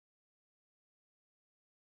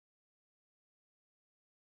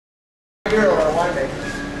Hero our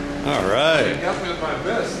winemakers. All right. They helped me with my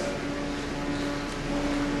best.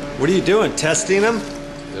 What are you doing? Testing them?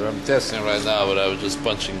 I'm testing right now, but I was just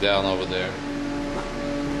punching down over there.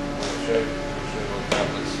 I'll show you what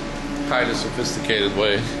happens. Highly sophisticated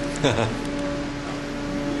way.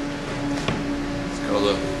 It's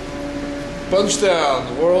called a punch down,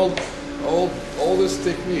 the world oldest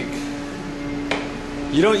technique.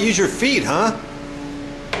 You don't use your feet, huh?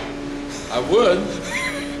 I would.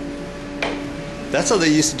 That's how they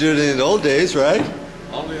used to do it in the old days, right?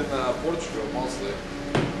 Only in Portugal, mostly.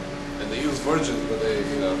 And they use virgins, but they,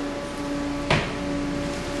 you know.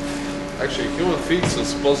 Actually, human feet, so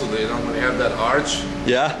supposedly, you know, when you have that arch,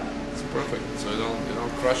 Yeah. it's perfect. So you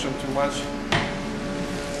don't crush them too much.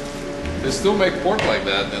 They still make pork like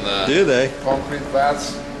that in Do they? concrete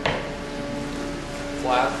vats,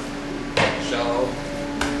 flat, shallow.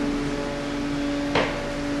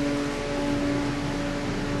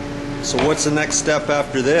 So what's the next step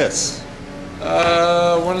after this?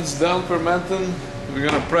 When it's done fermenting, we're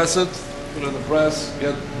gonna press it, put it in the press,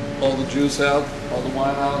 get all the juice out, all the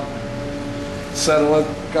wine out, settle it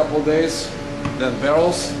a couple of days, then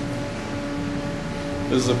barrels.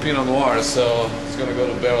 This is a Pinot Noir, so it's gonna go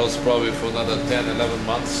to barrels probably for another 10, 11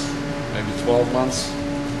 months, maybe 12 months.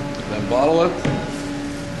 Then bottle it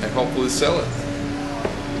and hopefully sell it.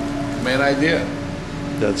 Main idea.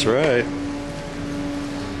 That's right.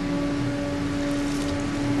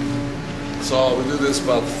 So we do this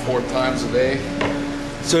about 4 times a day.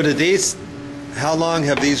 So how long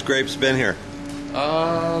have these grapes been here?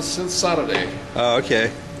 Since Saturday. Oh,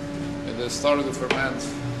 okay. And they started to ferment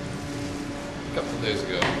a couple of days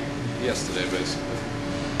ago. Yesterday, basically.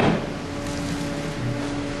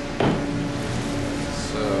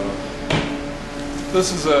 So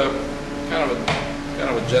this is a kind of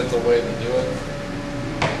a gentle way to do it.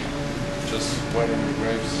 Just wetting the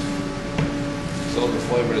grapes. So the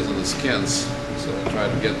flavor is in the skins. So I try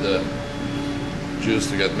to get the juice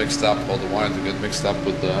to get mixed up, all the wine to get mixed up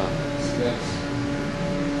with the skins.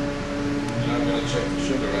 And I'm gonna check the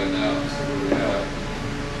sugar right now, see what we have.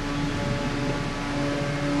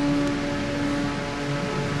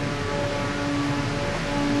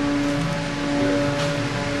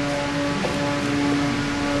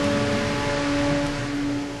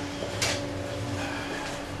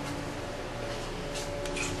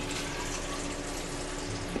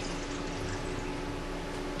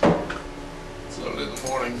 Early in the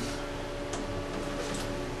morning.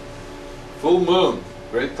 Full moon.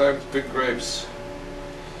 Great time to pick grapes.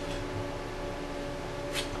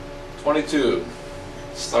 22.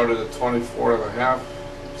 Started at 24 and a half,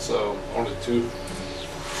 so only 2%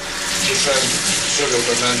 sugar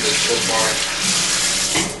fermented so far.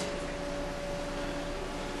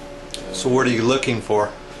 So what are you looking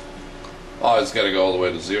for? Oh, it's got to go all the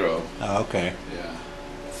way to 0. Oh, okay. Yeah.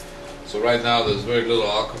 So right now there's very little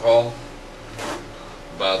alcohol.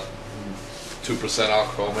 About 2%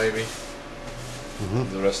 alcohol maybe.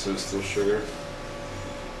 The rest of it is still sugar.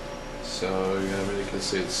 So yeah, I mean, you can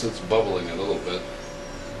see it's bubbling a little bit.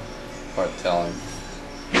 Hard telling.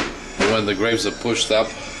 And when the grapes are pushed up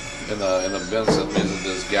in the bins, that means that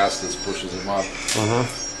there's gas that pushes them up.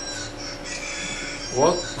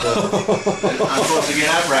 What? I'm supposed to get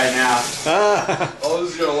up right now. Oh,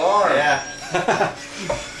 this is your alarm. Yeah.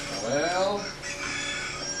 Well.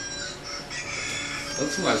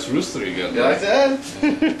 That's a nice rooster you got You there. like that?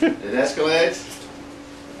 It escalates.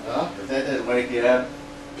 Huh? If that doesn't wake you up,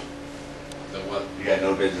 Then what? you got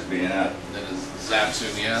no business being up. Then it zaps you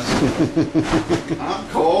in the ass. I'm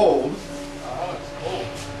cold. Oh, it's cold.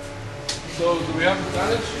 So, do we have the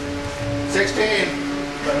tonnage? 16,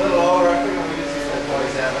 but a little lower. I think we usually said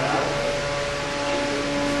 47 out.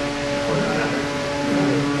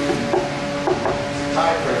 4,900.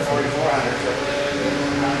 Tied for 4,400. So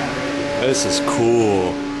This is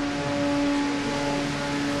cool.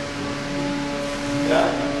 yeah.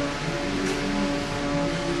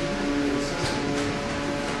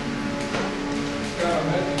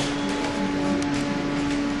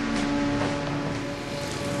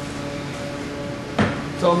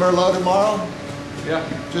 So Merlot tomorrow? Yeah.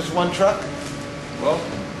 Just one truck? Well,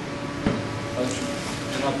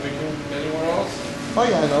 you're not picking anywhere else? Oh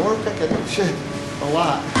yeah, no, we're picking shit a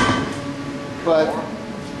lot. But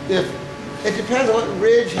if it depends on what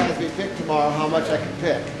Ridge has me pick tomorrow, how much I can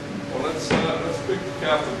pick. Well, let's pick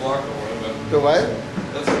half the block or whatever. The what?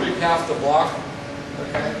 Let's pick half the block.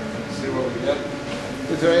 Okay. See what we get.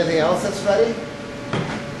 Is there anything else that's ready?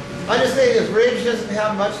 I just think if Ridge doesn't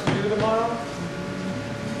have much to do tomorrow,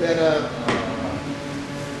 then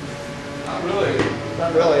Not really.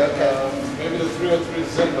 not really. Okay. Maybe the 303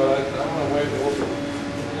 Zen, but I want to wait a little bit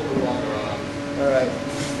longer on it. All right.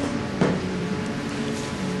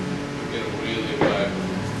 Get it really wide.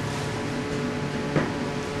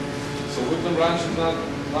 So Woodland Ranch is not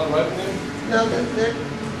ripening? No, they're,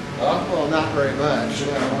 Huh? well, not very much. Should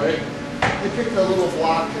I wait? They picked a little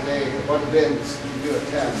block today, one bins, to do a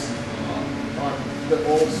test on the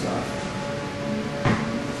old stuff.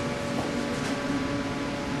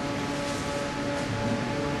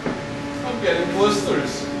 I'm getting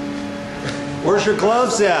blisters. Where's your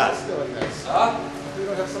gloves Somebody at? else doing this. Huh? We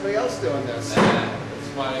don't have somebody else doing this.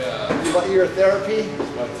 It's my Your therapy?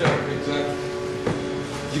 it's my therapy,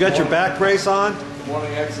 exactly. You got your back brace on?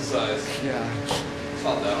 Morning exercise. Yeah. It's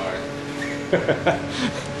not that hard.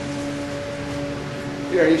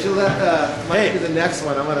 Here, you should let Mike Hey. do the next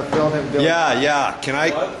one. I'm going to film him doing it. Yeah, yeah.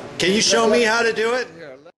 What? Can you show me how to do it?